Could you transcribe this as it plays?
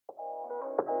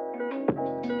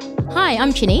Hi,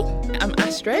 I'm Chinny. I'm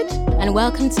Astrid. And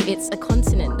welcome to It's a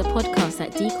Continent, the podcast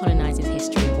that decolonizes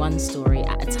history one story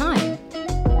at a time.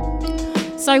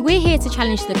 So we're here to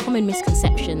challenge the common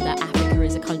misconception that Africa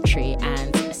is a country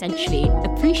and essentially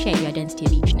appreciate the identity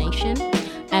of each nation.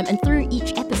 And through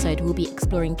each episode, we'll be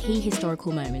exploring key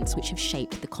historical moments which have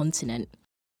shaped the continent.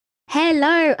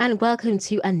 Hello and welcome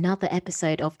to another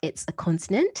episode of It's a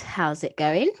Continent. How's it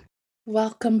going?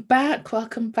 Welcome back.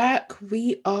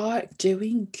 We are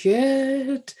doing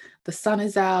good. The sun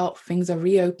is out. Things are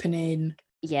reopening.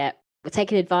 Yeah, we're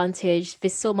taking advantage.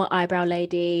 This saw my eyebrow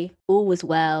lady. All was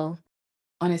well.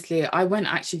 Honestly, I went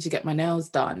actually to get my nails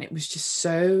done. It was just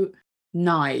so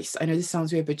nice. I know this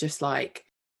sounds weird, but just like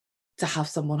to have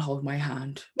someone hold my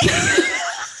hand.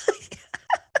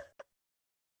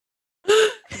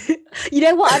 You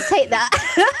know what? I'd take that.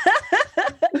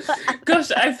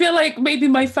 Gosh, I feel like maybe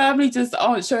my family just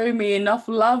aren't showing me enough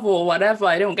love or whatever.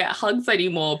 I don't get hugs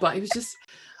anymore. But it was just,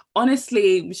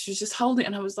 honestly, she was just holding it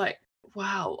and I was like,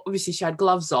 wow. Obviously, she had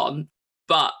gloves on,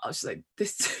 but I was like,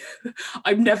 this,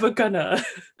 I'm never gonna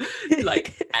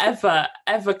like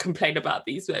ever complain about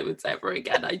these moments ever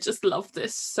again. I just love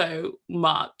this so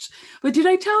much. But did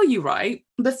I tell you, right?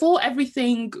 Before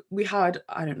everything, we had,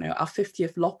 I don't know, our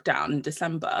 50th lockdown in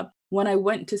December. When I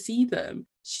went to see them,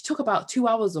 she took about 2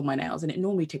 hours on my nails and it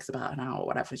normally takes about an hour or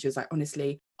whatever. She was like,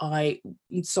 honestly, I'm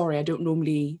sorry, I don't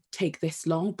normally take this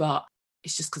long, but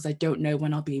it's just because I don't know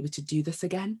when I'll be able to do this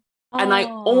again. And I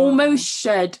almost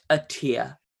shed a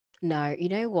tear. No, you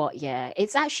know what? Yeah,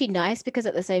 it's actually nice because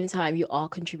at the same time you are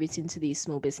contributing to these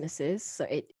small businesses. So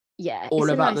All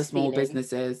it's about nice the small feeling.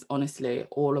 businesses, honestly,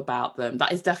 all about them.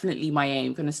 That is definitely my aim.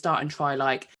 I'm going to start and try,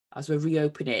 like, as we're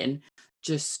reopening,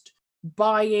 just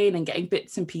buying and getting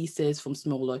bits and pieces from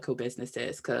small local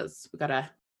businesses because we got to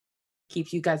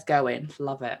keep you guys going.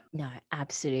 Love it. No,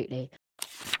 absolutely.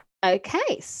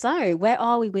 Okay, so where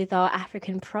are we with our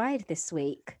African pride this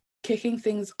week? Kicking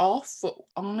things off,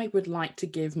 I would like to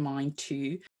give mine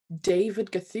to David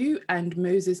Gathu and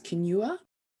Moses Kinua,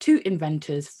 two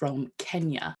inventors from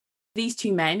Kenya. These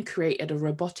two men created a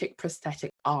robotic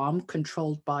prosthetic arm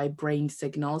controlled by brain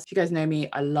signals. If you guys know me,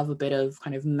 I love a bit of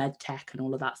kind of med tech and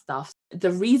all of that stuff.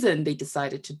 The reason they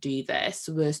decided to do this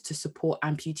was to support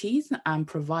amputees and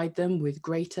provide them with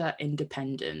greater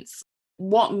independence.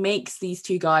 What makes these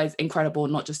two guys incredible,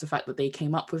 not just the fact that they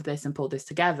came up with this and pulled this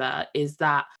together, is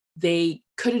that they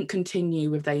couldn't continue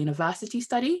with their university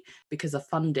study because of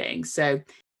funding. So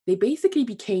they basically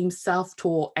became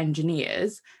self-taught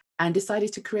engineers and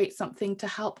decided to create something to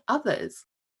help others.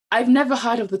 I've never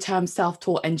heard of the term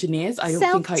self-taught engineers. I don't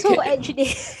think I could. Self-taught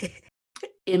engineers.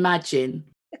 Imagine.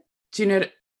 Do you know,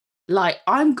 like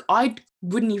I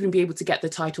wouldn't even be able to get the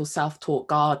title self-taught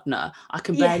gardener. I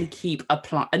can barely keep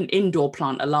an indoor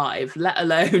plant alive, let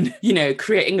alone,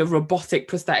 creating a robotic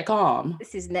prosthetic arm.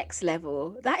 This is next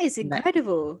level. That is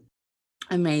incredible.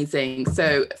 Amazing.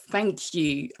 So thank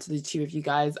you to the two of you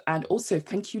guys. And also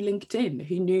thank you, LinkedIn.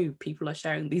 Who knew people are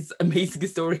sharing these amazing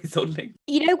stories on LinkedIn?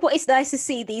 You know what? It's nice to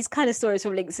see these kind of stories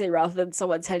from LinkedIn rather than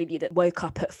someone telling you that woke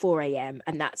up at 4 a.m.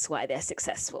 and that's why they're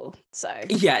successful. So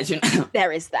yeah,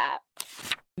 there is that.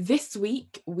 This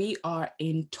week we are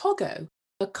in Togo,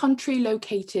 a country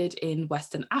located in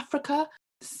Western Africa,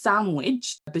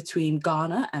 sandwiched between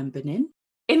Ghana and Benin.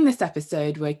 In this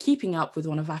episode, we're keeping up with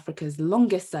one of Africa's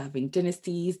longest-serving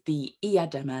dynasties, the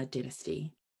Iadema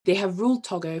dynasty. They have ruled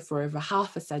Togo for over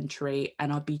half a century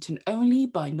and are beaten only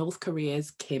by North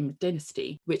Korea's Kim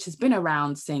dynasty, which has been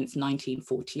around since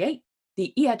 1948.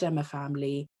 The Iadema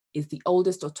family is the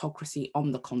oldest autocracy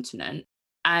on the continent,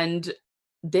 and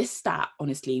this stat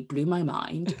honestly blew my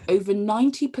mind. Over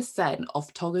 90%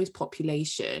 of Togo's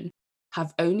population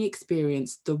have only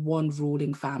experienced the one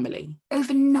ruling family.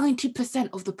 Over 90%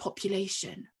 of the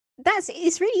population.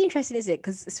 It's really interesting, isn't it?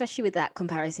 Because especially with that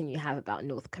comparison you have about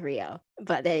North Korea.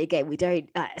 But then again, we don't,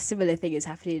 a similar thing is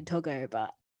happening in Togo,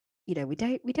 but we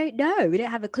don't know. We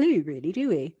don't have a clue really, do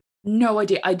we? No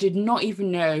idea. I did not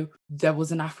even know there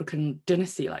was an African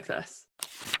dynasty like this.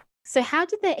 So how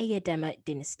did the Iadema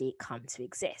dynasty come to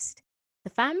exist? The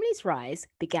family's rise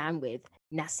began with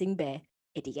Gnassingbé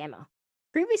Idiema,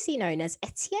 previously known as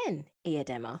Etienne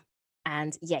Iadema.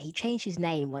 And he changed his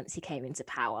name once he came into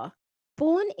power.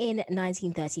 Born in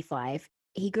 1935,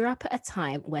 he grew up at a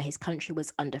time where his country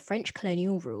was under French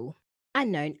colonial rule and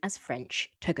known as French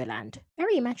Togoland.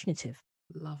 Very imaginative.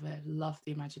 Love it. Love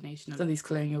the imagination of these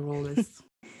colonial rulers.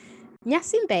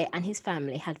 Gnassingbé and his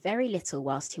family had very little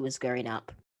whilst he was growing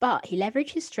up, but he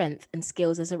leveraged his strength and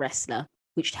skills as a wrestler,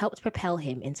 which helped propel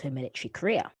him into a military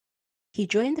career. He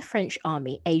joined the French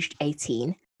army aged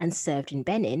 18 and served in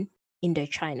Benin,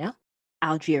 Indochina,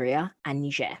 Algeria, and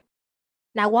Niger.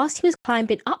 Now, whilst he was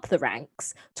climbing up the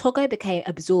ranks, Togo became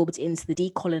absorbed into the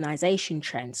decolonisation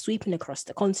trend sweeping across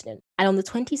the continent. And on the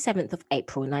 27th of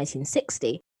April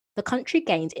 1960, the country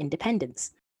gained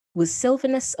independence. Was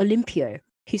Sylvanus Olympio,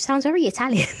 who sounds very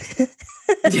Italian.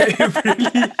 Yeah,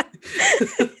 really.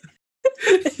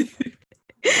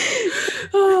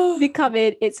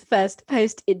 Becoming its first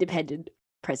post-independent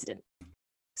president.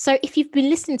 So if you've been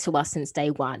listening to us since day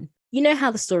one, you know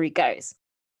how the story goes.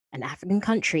 An African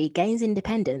country gains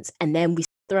independence and then we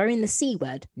throw in the C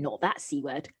word, not that C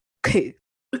word, coup.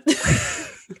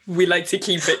 We like to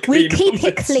keep it clean. We keep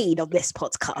it clean on this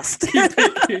podcast. Keep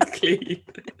it clean.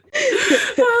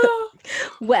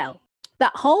 Well,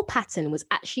 that whole pattern was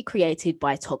actually created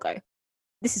by Togo.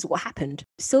 This is what happened.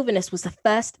 Sylvanus was the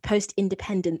first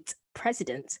post-independent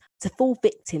president to fall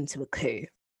victim to a coup.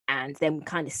 And then we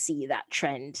kind of see that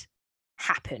trend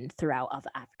happen throughout other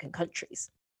African countries.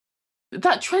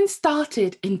 That trend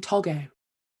started in Togo.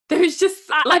 There was just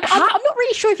I'm not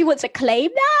really sure if you want to claim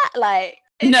that. Like,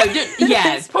 no,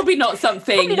 yeah, it's probably not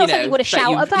something probably not something you want to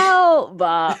shout about,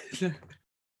 but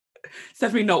it's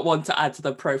definitely not one to add to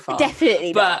the profile.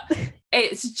 Definitely, but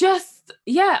it's just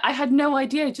I had no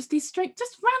idea. Just these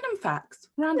just random facts.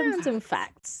 Random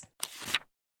facts.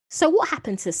 So what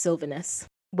happened to Sylvanus?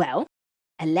 Well,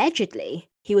 allegedly,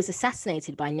 he was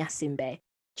assassinated by Gnassingbé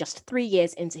just 3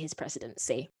 years into his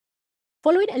presidency.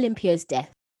 Following Olympio's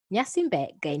death,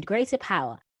 Gnassingbé gained greater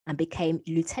power and became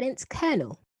lieutenant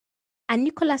colonel. And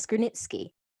Nicolas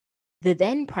Grunitzky, the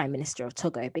then Prime Minister of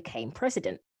Togo, became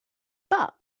president.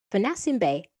 But for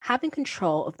Gnassingbé, having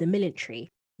control of the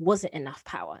military wasn't enough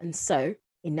power. And so,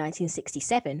 in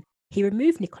 1967, he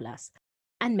removed Nicolas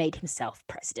and made himself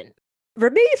president.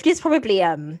 Removed is probably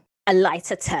a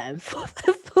lighter term for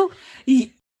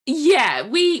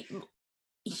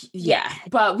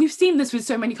but we've seen this with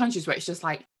so many countries where it's just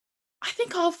like, I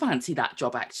think I'll fancy that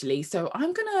job actually, so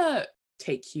I'm gonna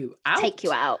take you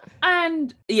out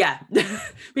and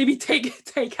maybe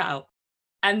take out,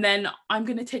 and then I'm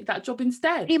gonna take that job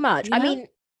instead. Pretty much. You know? I mean,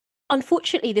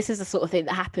 unfortunately, this is the sort of thing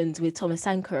that happens with Thomas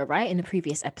Sankara, right? In the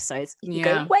previous episodes, if you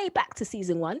go way back to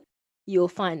season 1, you'll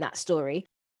find that story.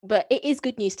 But it is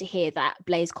good news to hear that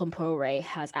Blaise Compaoré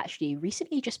has actually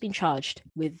recently just been charged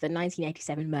with the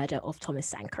 1987 murder of Thomas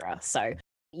Sankara. So,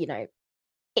 you know,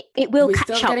 it will catch up.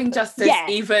 We're still getting justice,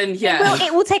 even.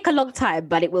 It will take a long time,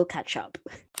 but it will catch up.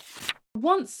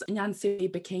 Once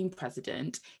Gnassingbé became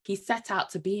president, he set out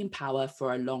to be in power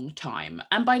for a long time.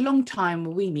 And by long time,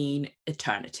 we mean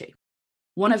eternity.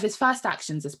 One of his first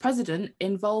actions as president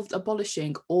involved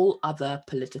abolishing all other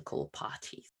political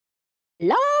parties.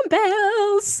 Alarm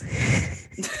bells!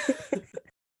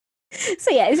 So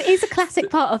yeah, it's a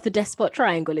classic part of the despot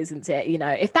triangle, isn't it? You know,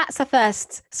 if that's a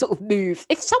first sort of move,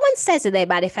 if someone says in their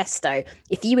manifesto,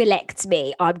 if you elect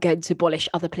me, I'm going to abolish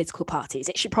other political parties,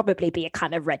 it should probably be a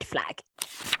kind of red flag.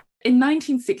 In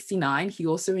 1969, he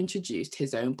also introduced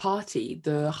his own party,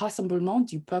 the Rassemblement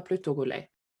du Peuple Togolais,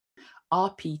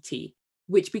 RPT,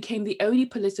 which became the only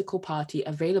political party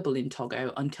available in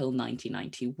Togo until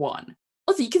 1991.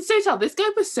 Also, you can so tell this guy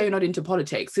was so not into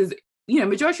politics because, you know,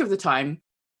 majority of the time,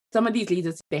 some of these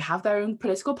leaders, they have their own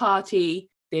political party.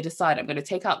 They decide, I'm going to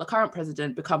take out the current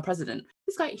president, become president.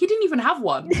 This guy, he didn't even have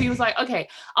one. He was like, okay,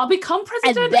 I'll become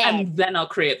president and then I'll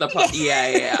create the party.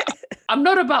 Yeah. I'm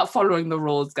not about following the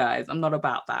rules, guys. I'm not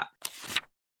about that.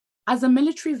 As a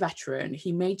military veteran,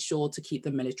 he made sure to keep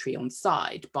the military on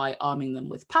side by arming them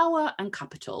with power and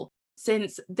capital,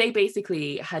 since they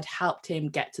basically had helped him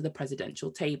get to the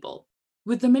presidential table.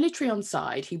 With the military on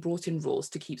side, he brought in rules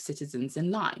to keep citizens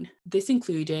in line. This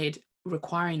included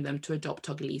requiring them to adopt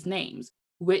Togolese names,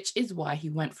 which is why he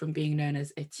went from being known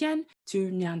as Etienne to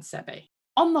Gnassingbé.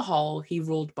 On the whole, he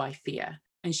ruled by fear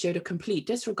and showed a complete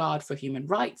disregard for human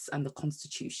rights and the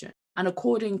constitution. And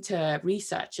according to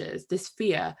researchers, this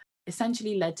fear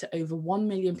essentially led to over 1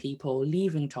 million people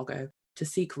leaving Togo to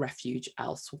seek refuge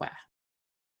elsewhere.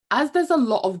 As there's a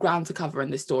lot of ground to cover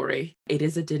in this story, it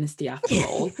is a dynasty after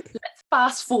all. Let's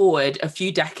fast forward a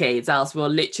few decades, else we'll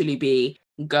literally be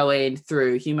going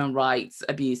through human rights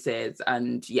abuses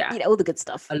and all the good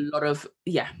stuff. A lot of,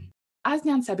 As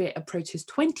Gnassingbé approached his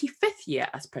 25th year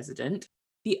as president,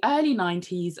 the early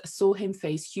 90s saw him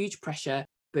face huge pressure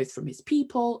both from his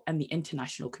people and the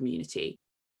international community.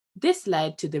 This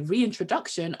led to the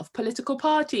reintroduction of political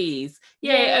parties.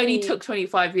 It only took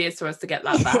 25 years for us to get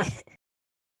that back.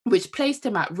 Which placed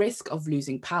him at risk of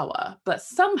losing power, but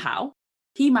somehow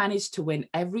he managed to win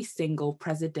every single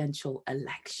presidential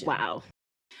election. Wow.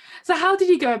 So how did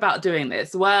he go about doing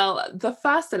this? Well, the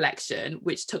first election,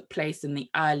 which took place in the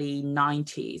early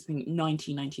 90s, I think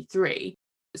 1993,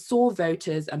 saw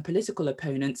voters and political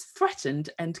opponents threatened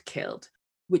and killed,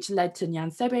 which led to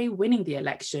Gnassingbé winning the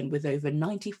election with over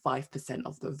 95%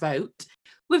 of the vote,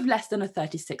 with less than a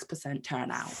 36%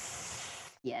 turnout.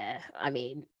 Yeah, I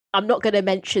mean, I'm not going to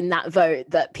mention that vote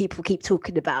that people keep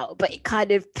talking about, but it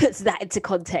kind of puts that into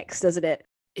context, doesn't it?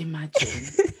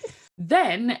 Imagine.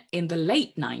 Then in the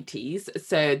late 90s,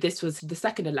 so this was the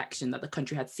second election that the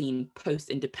country had seen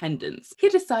post-independence, he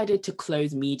decided to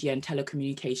close media and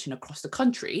telecommunication across the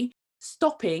country,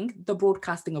 stopping the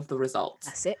broadcasting of the results.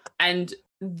 That's it. And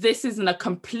this isn't a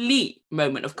complete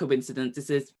moment of coincidence. This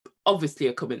is obviously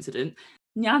a coincidence.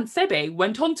 Gnassingbé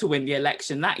went on to win the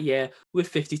election that year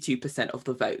with 52% of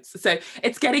the votes. So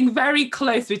it's getting very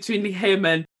close between him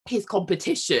and his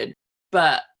competition.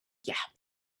 But yeah,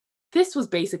 this was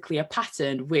basically a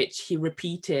pattern which he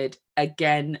repeated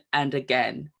again and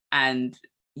again. And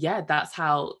yeah, that's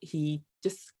how he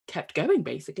just kept going,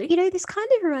 basically. You know, this kind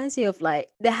of reminds me of like,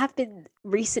 there have been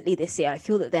recently this year, I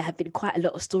feel that there have been quite a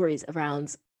lot of stories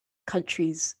around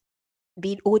countries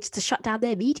being ordered to shut down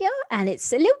their media. And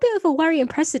it's a little bit of a worrying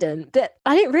precedent. But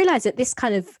I didn't realize that this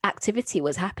kind of activity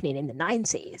was happening in the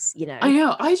 90s, you know? I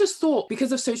know. I just thought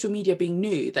because of social media being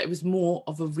new, that it was more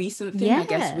of a recent thing, I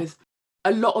guess, with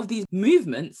a lot of these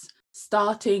movements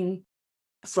starting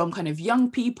from kind of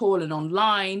young people and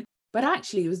online. But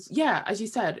actually it was, yeah, as you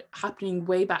said, happening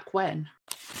way back when.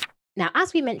 Now,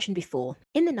 as we mentioned before,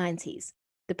 in the 90s,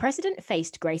 the president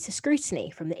faced greater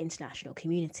scrutiny from the international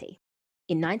community.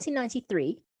 In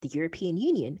 1993, the European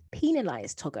Union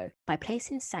penalised Togo by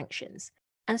placing sanctions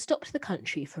and stopped the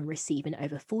country from receiving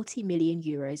over 40 million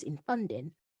euros in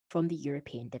funding from the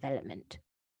European Development.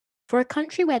 For a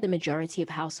country where the majority of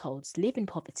households live in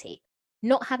poverty,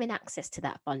 not having access to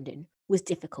that funding was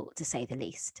difficult, to say the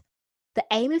least. The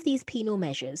aim of these penal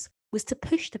measures was to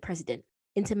push the president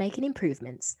into making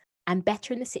improvements and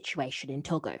bettering the situation in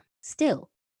Togo. Still,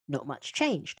 not much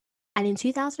changed. And in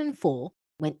 2004,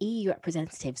 when EU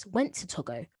representatives went to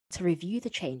Togo to review the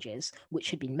changes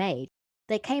which had been made,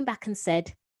 they came back and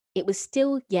said it was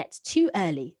still yet too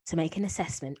early to make an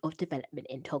assessment of development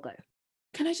in Togo.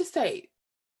 Can I just say,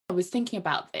 I was thinking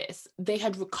about this. They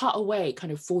had cut away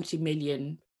kind of 40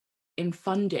 million in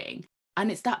funding.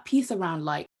 And it's that piece around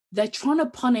like, they're trying to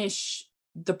punish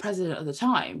the president at the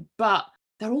time, but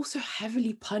they're also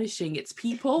heavily punishing its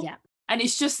people. Yeah. And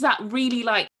it's just that really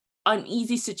like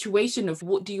uneasy situation of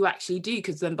what do you actually do?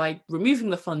 Because then by removing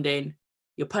the funding,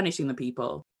 you're punishing the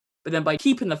people. But then by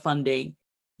keeping the funding,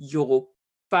 you're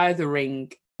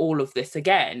furthering all of this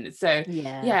again. So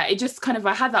yeah, it just kind of,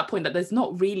 I had that point that there's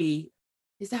not really,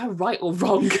 is there a right or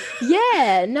wrong?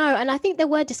 Yeah, no. And I think there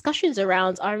were discussions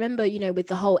around, I remember, you know, with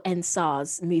the whole End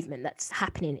SARS movement that's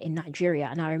happening in Nigeria.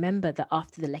 And I remember that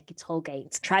after the Lekki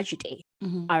Tollgate tragedy,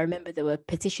 I remember there were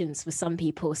petitions for some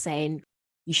people saying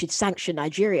you should sanction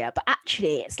Nigeria. But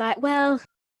actually, it's like, well,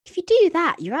 if you do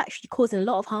that, you're actually causing a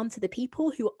lot of harm to the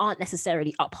people who aren't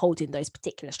necessarily upholding those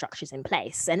particular structures in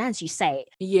place. And as you say,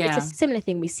 it's a similar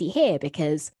thing we see here,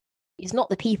 because it's not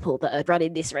the people that are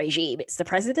running this regime, it's the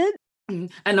president.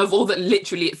 And of all that,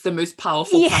 literally, it's the most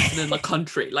powerful person in the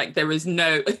country. Like, there is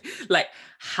no, like,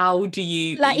 how do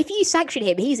you... Like, if you sanction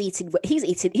him, he's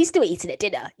still eating at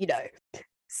dinner, you know.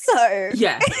 So...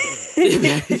 Yeah.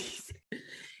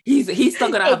 he's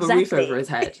still going to have a roof over his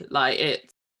head. Like,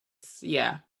 it's...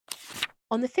 Yeah.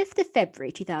 On the 5th of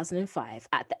February 2005,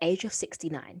 at the age of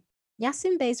 69,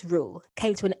 Gnassingbé's rule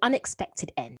came to an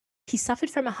unexpected end. He suffered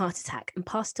from a heart attack and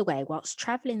passed away whilst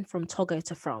travelling from Togo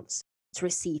to France to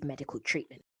receive medical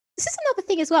treatment. This is another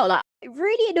thing as well. Like, it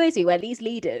really annoys me when these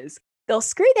leaders, they'll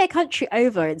screw their country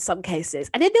over in some cases,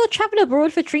 and then they'll travel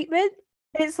abroad for treatment.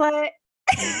 It's like,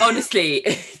 honestly,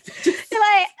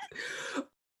 like,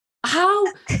 how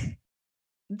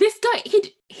this guy,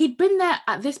 he'd been there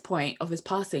at this point of his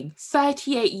passing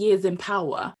 38 years in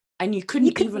power, and you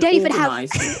couldn't even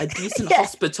organize a decent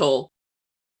hospital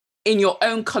in your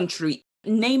own country.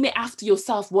 Name it after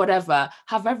yourself, whatever.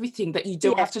 Have everything that you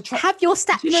don't have to have your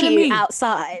statue you know what I mean?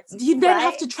 Outside. You then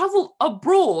have to travel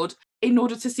abroad in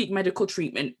order to seek medical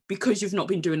treatment because you've not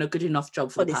been doing a good enough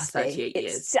job for the past 38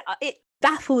 years. It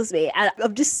baffles me, and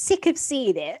I'm just sick of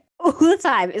seeing it all the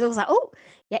time. It's always like, oh,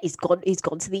 yeah, he's gone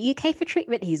to the UK for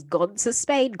treatment. He's gone to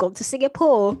Spain, gone to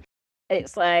Singapore. And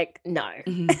it's like, no.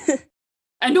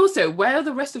 And also, where are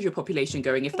the rest of your population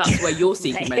going if that's where you're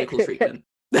seeking medical treatment?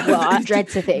 Well, I dread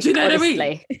to think, do you know honestly. What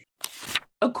I mean?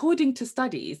 According to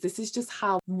studies, this is just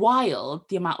how wild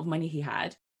the amount of money he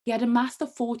had. He had amassed a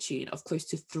fortune of close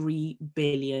to $3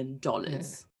 billion.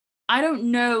 I don't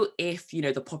know if,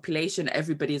 the population,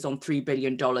 everybody is on $3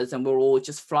 billion and we're all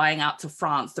just flying out to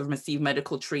France to receive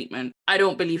medical treatment. I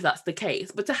don't believe that's the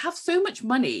case. But to have so much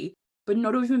money, but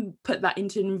not even put that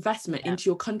into an investment into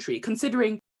your country,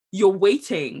 considering you're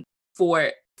waiting for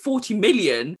 40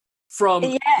 million from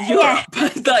Europe.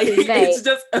 Like, it's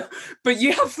just, but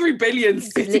you have 3 billion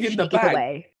sitting in the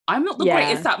bank. I'm not the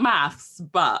greatest at maths,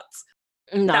 but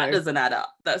that doesn't add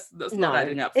up. That's not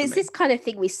adding up. It's this kind of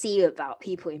thing we see about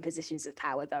people in positions of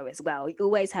power, though, as well. You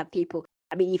always have people.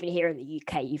 I mean, even here in the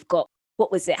UK, you've got, what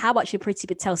was it? How much did Priti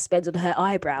Patel spend on her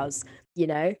eyebrows?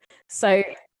 So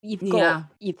you've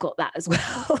got that as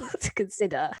well to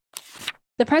consider.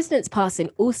 The president's passing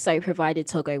also provided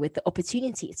Togo with the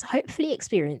opportunity to hopefully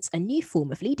experience a new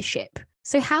form of leadership.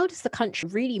 So how does the country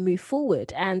really move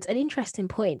forward? And an interesting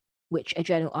point, which a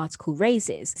journal article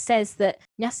raises, says that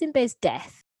Gnassingbé's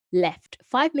death left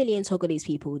 5 million Togolese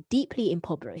people deeply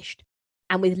impoverished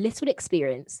and with little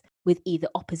experience with either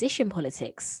opposition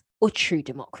politics or true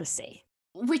democracy.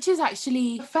 Which is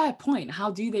actually a fair point.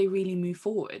 How do they really move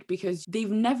forward? Because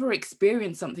they've never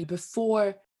experienced something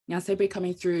before Gnassingbé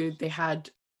coming through. They had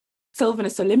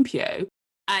Sylvanus Olympio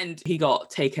and he got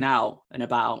taken out in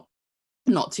about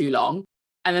not too long.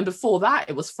 And then before that,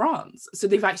 it was France. So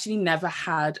they've actually never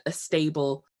had a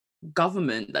stable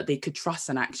government that they could trust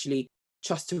and actually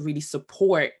trust to really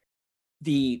support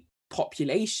the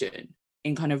population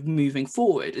in kind of moving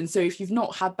forward. And so if you've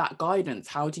not had that guidance,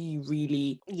 how do you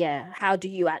really... how do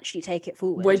you actually take it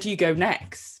forward? Where do you go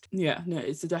next? Yeah, no,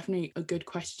 it's definitely a good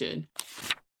question.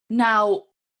 Now,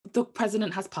 the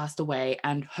president has passed away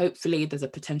and hopefully there's a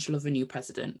potential of a new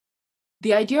president.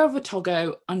 The idea of a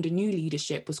Togo under new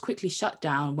leadership was quickly shut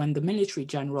down when the military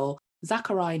general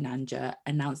Zachary Nanja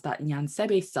announced that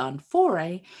Gnassingbé's son,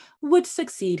 Faure, would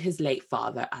succeed his late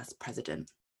father as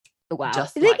president. Wow. The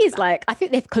thing is, I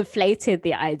think they've conflated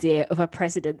the idea of a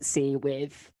presidency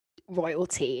with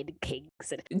royalty and kings.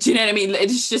 Do you know what I mean?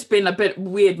 It's just been a bit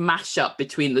weird mashup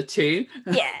between the two.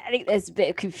 Yeah, I think there's a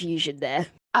bit of confusion there.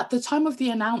 At the time of the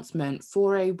announcement,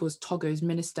 Faure was Togo's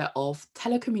Minister of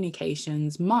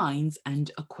Telecommunications, Mines and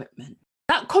Equipment.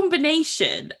 That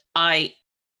combination, I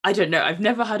don't know. I've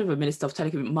never heard of a Minister of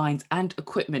Telecommunications, Mines and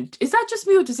Equipment. Is that just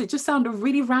me or does it just sound a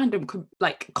really random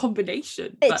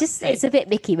combination? It's a bit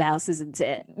Mickey Mouse, isn't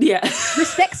it? Yeah.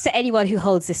 Respects to anyone who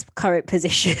holds this current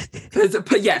position.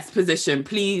 Position.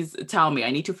 Please tell me.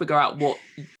 I need to figure out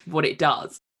what it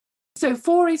does. So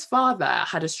Faure's father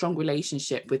had a strong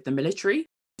relationship with the military.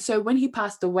 So when he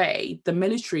passed away, the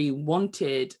military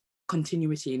wanted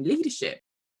continuity in leadership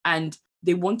and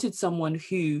they wanted someone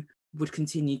who would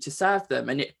continue to serve them.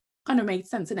 And it kind of made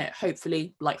sense, innit?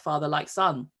 Hopefully, like father, like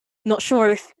son. Not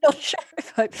sure if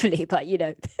hopefully, but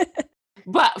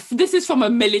But this is from a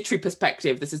military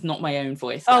perspective. This is not my own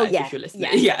voice. If you're listening.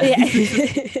 Yeah.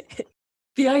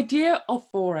 The idea of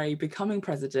Faure becoming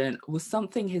president was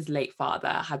something his late father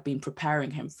had been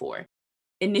preparing him for.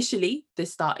 Initially,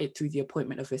 this started through the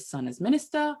appointment of his son as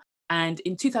minister. And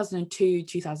in 2002,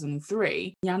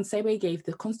 2003, Gnassingbé gave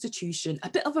the constitution a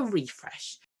bit of a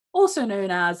refresh, also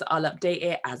known as I'll update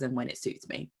it as and when it suits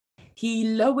me.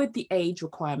 He lowered the age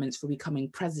requirements for becoming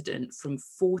president from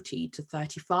 40 to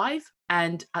 35.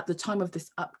 And at the time of this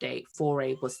update,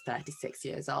 Faure was 36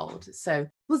 years old. So it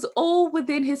was all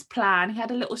within his plan. He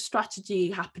had a little strategy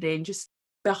happening just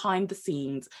behind the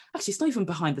scenes. Actually, it's not even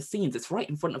behind the scenes. It's right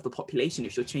in front of the population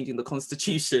if you're changing the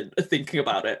constitution, thinking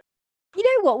about it. You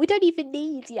know what? We don't even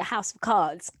need a House of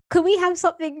Cards. Can we have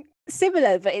something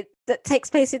similar that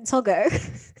takes place in Togo?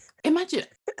 Imagine,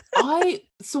 I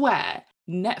swear,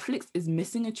 Netflix is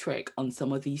missing a trick on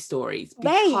some of these stories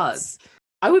because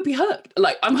I would be hooked.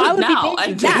 I'm hooked now.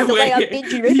 The way I'm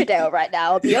binging Riverdale right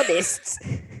now, I'll be honest.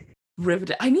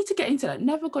 Riverdale. I need to get into that.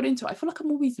 Never got into it. I feel like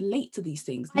I'm always late to these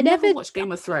things. I never watched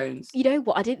Game of Thrones. You know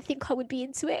what? I didn't think I would be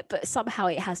into it, but somehow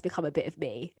it has become a bit of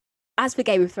me. As for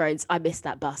Game of Thrones, I missed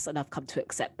that bus and I've come to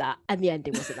accept that. And the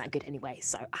ending wasn't that good anyway,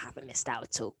 so I haven't missed out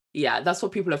at all. Yeah, that's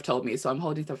what people have told me, so I'm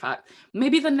holding to the fact.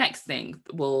 Maybe the next thing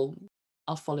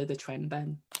I'll follow the trend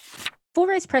then.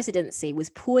 Faure's presidency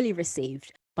was poorly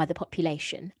received by the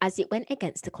population as it went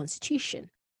against the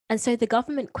constitution. And so the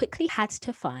government quickly had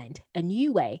to find a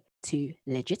new way to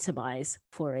legitimize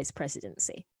Faure's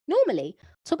presidency. Normally,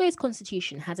 Togo's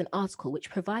constitution had an article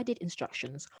which provided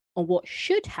instructions on what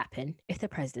should happen if the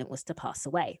president was to pass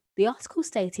away. The article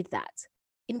stated that,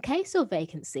 in case of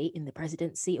vacancy in the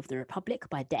presidency of the republic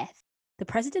by death, the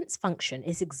president's function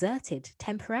is exerted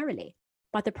temporarily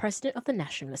by the president of the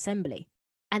National Assembly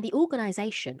and the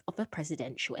organisation of a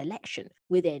presidential election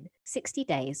within 60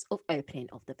 days of opening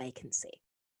of the vacancy.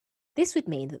 This would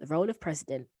mean that the role of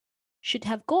president should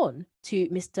have gone to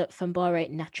Mr. Fambare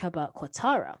Nachaba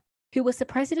Ouattara, who was the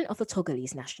president of the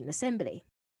Togolese National Assembly.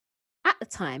 At the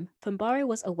time, Fambare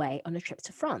was away on a trip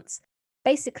to France,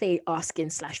 basically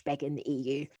asking/begging the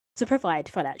EU to provide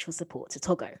financial support to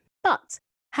Togo. But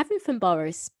having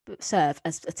Fambare serve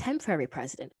as a temporary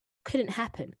president couldn't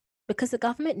happen because the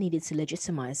government needed to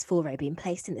legitimise Faure being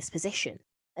placed in this position.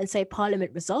 And so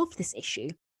Parliament resolved this issue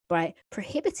by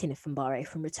prohibiting Fambare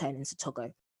from returning to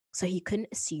Togo, so he couldn't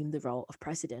assume the role of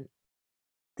president.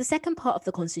 The second part of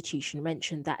the constitution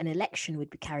mentioned that an election would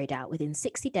be carried out within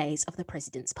 60 days of the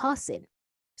president's passing.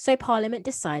 So Parliament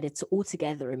decided to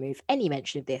altogether remove any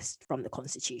mention of this from the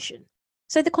constitution.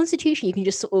 So the constitution, you can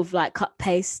just sort of like cut,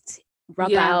 paste,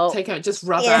 rub out. Take out, just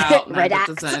rub out. No,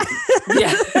 redact. That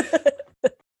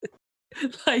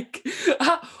doesn't, like,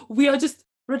 we are just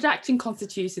redacting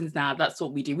constitutions now. That's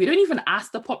what we do. We don't even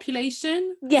ask the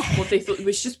population what they thought. It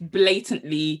was just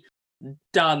blatantly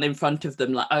done in front of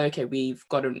them, like, oh, okay, we've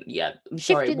got to, I'm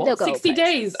sorry, what, 60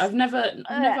 days? I've never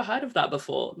heard of that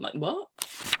before. Like, what?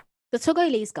 The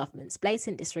Togolese government's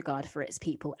blatant disregard for its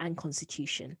people and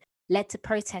constitution led to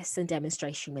protests and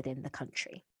demonstration within the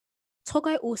country.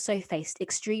 Togo also faced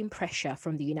extreme pressure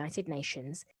from the United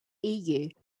Nations, EU,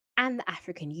 and the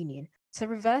African Union to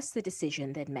reverse the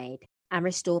decision they'd made and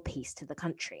restore peace to the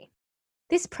country.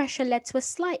 This pressure led to a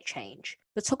slight change.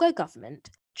 The Togo government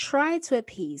tried to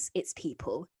appease its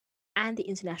people and the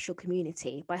international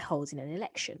community by holding an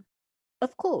election.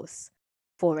 Of course,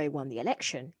 Faure won the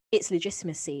election. Its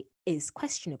legitimacy is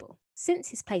questionable. Since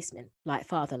his placement, like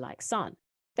father, like son,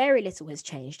 very little has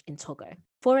changed in Togo.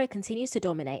 Faure continues to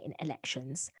dominate in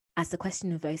elections as the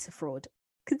question of voter fraud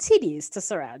continues to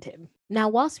surround him. Now,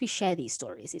 whilst we share these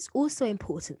stories, it's also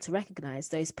important to recognise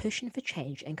those pushing for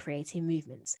change and creating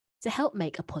movements to help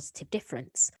make a positive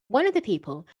difference. One of the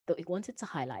people that we wanted to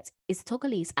highlight is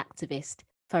Togolese activist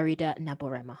Farida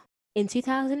Naborema. In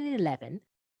 2011,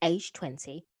 aged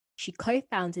 20, she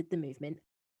co-founded the movement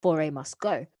Faure Must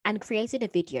Go and created a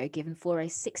video giving Faure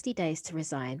 60 days to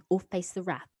resign or face the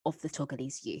wrath of the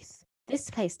Togolese youth. This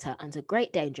placed her under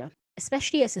great danger,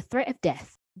 especially as the threat of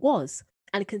death was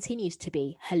and continues to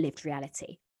be her lived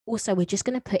reality. Also, we're just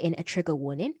going to put in a trigger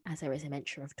warning as there is a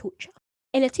mention of torture.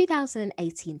 In a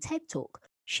 2018 TED Talk,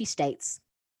 she states,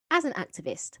 "As an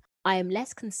activist, I am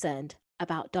less concerned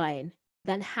about dying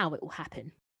than how it will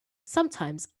happen.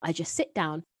 Sometimes I just sit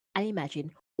down and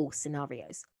imagine all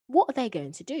scenarios. What are they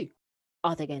going to do?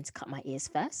 Are they going to cut my ears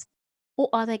first? Or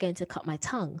are they going to cut my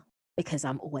tongue because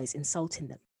I'm always insulting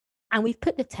them?" And we've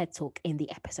put the TED Talk in the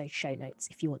episode show notes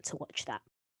if you want to watch that.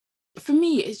 For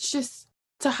me, it's just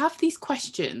to have these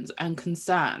questions and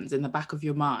concerns in the back of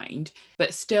your mind,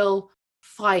 but still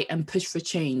fight and push for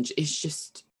change is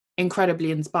just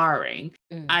incredibly inspiring.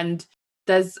 And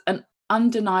there's an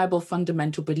undeniable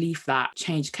fundamental belief that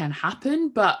change can happen,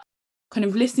 but kind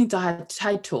of listening to her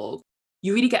TED Talk,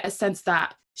 you really get a sense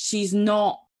that she's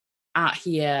not out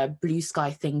here blue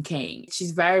sky thinking.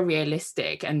 She's very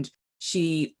realistic, and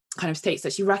she kind of states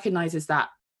that she recognizes that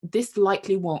this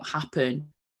likely won't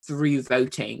happen through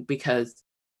voting because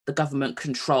the government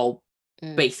control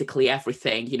basically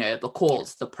everything, you know, the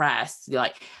courts, the press,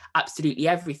 like absolutely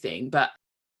everything. But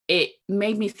it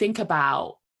made me think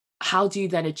about, how do you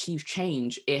then achieve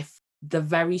change if the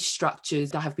very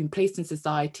structures that have been placed in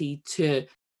society to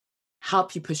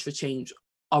help you push for change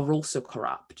are also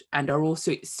corrupt and are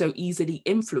also so easily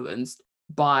influenced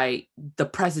by the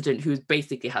president, who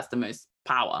basically has the most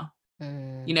power?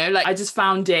 You know, like, I just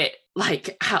found it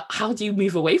like, how do you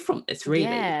move away from this, really?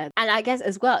 Yeah. And I guess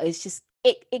as well, it's just,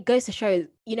 it goes to show,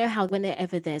 you know, how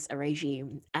whenever there's a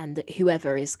regime and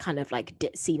whoever is kind of like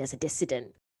seen as a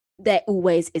dissident, there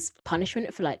always is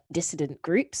punishment for like dissident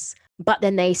groups, but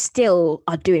then they still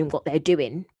are doing what they're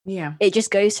doing. Yeah. It just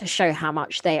goes to show how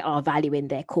much they are valuing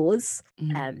their cause,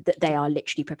 that they are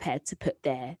literally prepared to put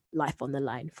their life on the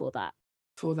line for that.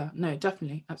 No,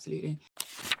 definitely. Absolutely.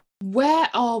 Where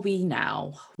are we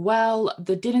now? Well,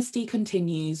 the dynasty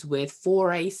continues with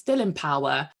Faure still in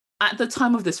power. At the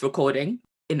time of this recording,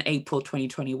 in April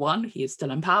 2021, he is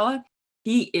still in power.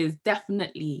 He is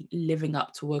definitely living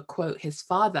up to a quote his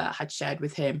father had shared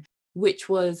with him, which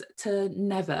was to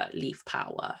never leave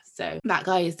power. So that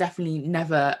guy is definitely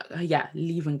never,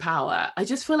 leaving power. I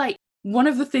just feel like one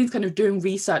of the things kind of doing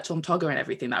research on Togo and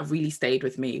everything that really stayed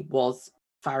with me was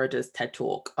Farida's TED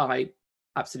Talk. I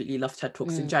absolutely love TED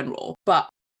Talks in general, but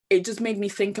it just made me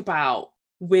think about,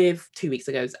 with 2 weeks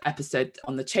ago's episode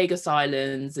on the Chagos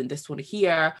Islands and this one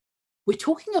here, we're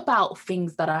talking about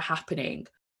things that are happening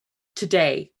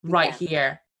today, right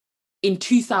here in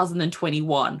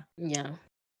 2021. Yeah.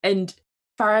 And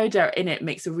Farida in it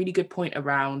makes a really good point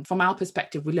around, from our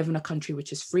perspective, we live in a country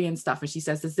which is free and stuff. And she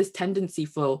says there's this tendency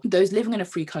for those living in a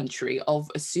free country of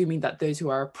assuming that those who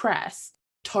are oppressed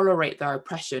tolerate their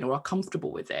oppression or are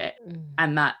comfortable with it,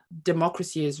 and that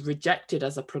democracy is rejected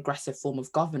as a progressive form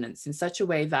of governance in such a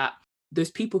way that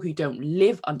those people who don't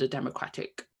live under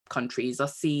democratic countries are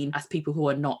seen as people who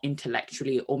are not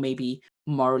intellectually or maybe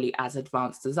morally as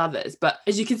advanced as others. But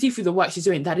as you can see through the work she's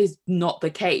doing, that is not the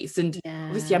case. And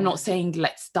obviously I'm not saying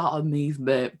let's start a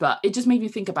movement, but it just made me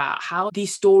think about how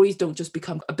these stories don't just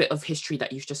become a bit of history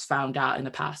that you've just found out in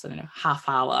the past, I don't know, half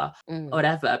hour or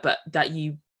whatever, but that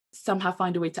you somehow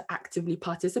find a way to actively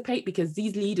participate, because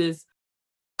these leaders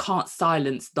can't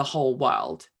silence the whole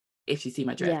world, if you see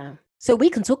my drift. Yeah. So we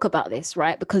can talk about this,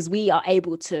 right? Because we are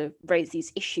able to raise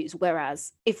these issues.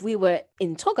 Whereas if we were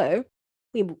in Togo,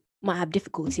 we might have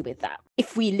difficulty with that.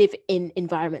 If we live in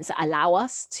environments that allow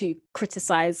us to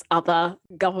criticize other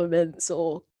governments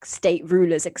or state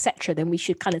rulers, etc., then we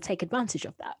should kind of take advantage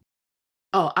of that.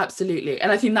 Oh, absolutely.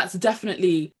 And I think that's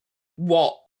definitely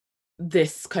what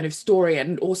this kind of story,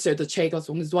 and also the Chagos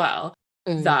one as well,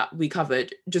 that we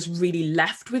covered, just really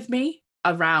left with me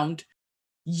around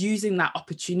using that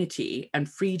opportunity and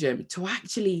freedom to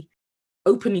actually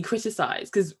openly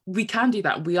criticize, because we can do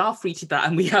that. We are free to that,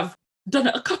 and we have done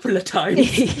it a couple of times.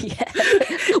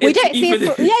 We don't feel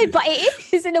but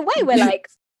it is in a way we're like,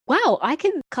 wow, I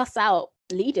can cuss out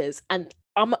leaders and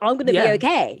I'm going to be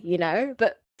okay, you know?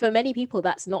 But for many people,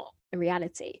 that's not a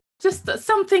reality. Just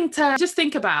something to just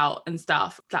think about and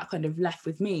stuff. That kind of left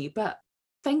with me. But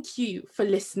thank you for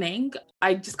listening.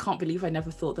 I just can't believe I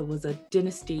never thought there was a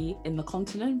dynasty in the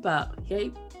continent, but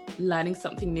hey, learning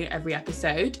something new every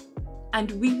episode.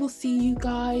 And we will see you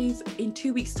guys in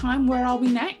 2 weeks' time. Where are we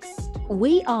next?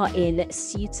 We are in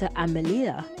Ceuta and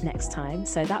Melilla next time.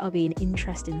 So that will be an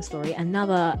interesting story.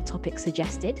 Another topic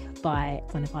suggested by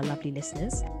one of our lovely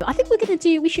listeners. But I think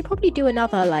we should probably do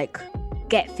another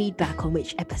get feedback on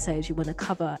which episodes we want to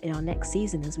cover in our next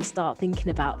season as we start thinking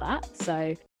about that.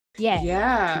 So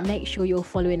yeah, make sure you're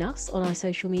following us on our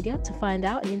social media to find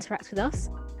out and interact with us.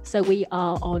 So we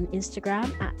are on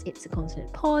Instagram at It's a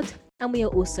Continent Pod, and we are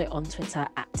also on Twitter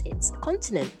at It's a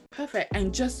Continent. Perfect.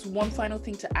 And just one final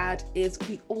thing to add is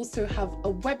we also have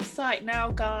a website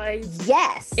now, guys.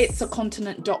 Yes.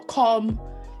 itsacontinent.com.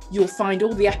 You'll find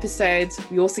all the episodes.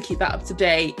 We also keep that up to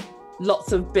date.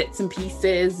 Lots of bits and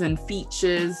pieces and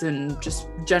features and just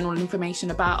general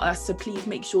information about us. So please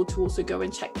make sure to also go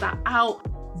and check that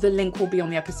out. The link will be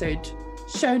on the episode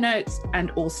show notes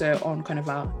and also on kind of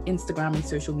our Instagram and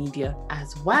social media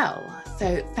as well.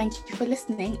 So thank you for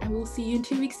listening, and we'll see you in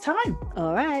 2 weeks' time.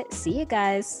 All right. See you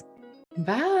guys.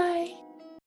 Bye.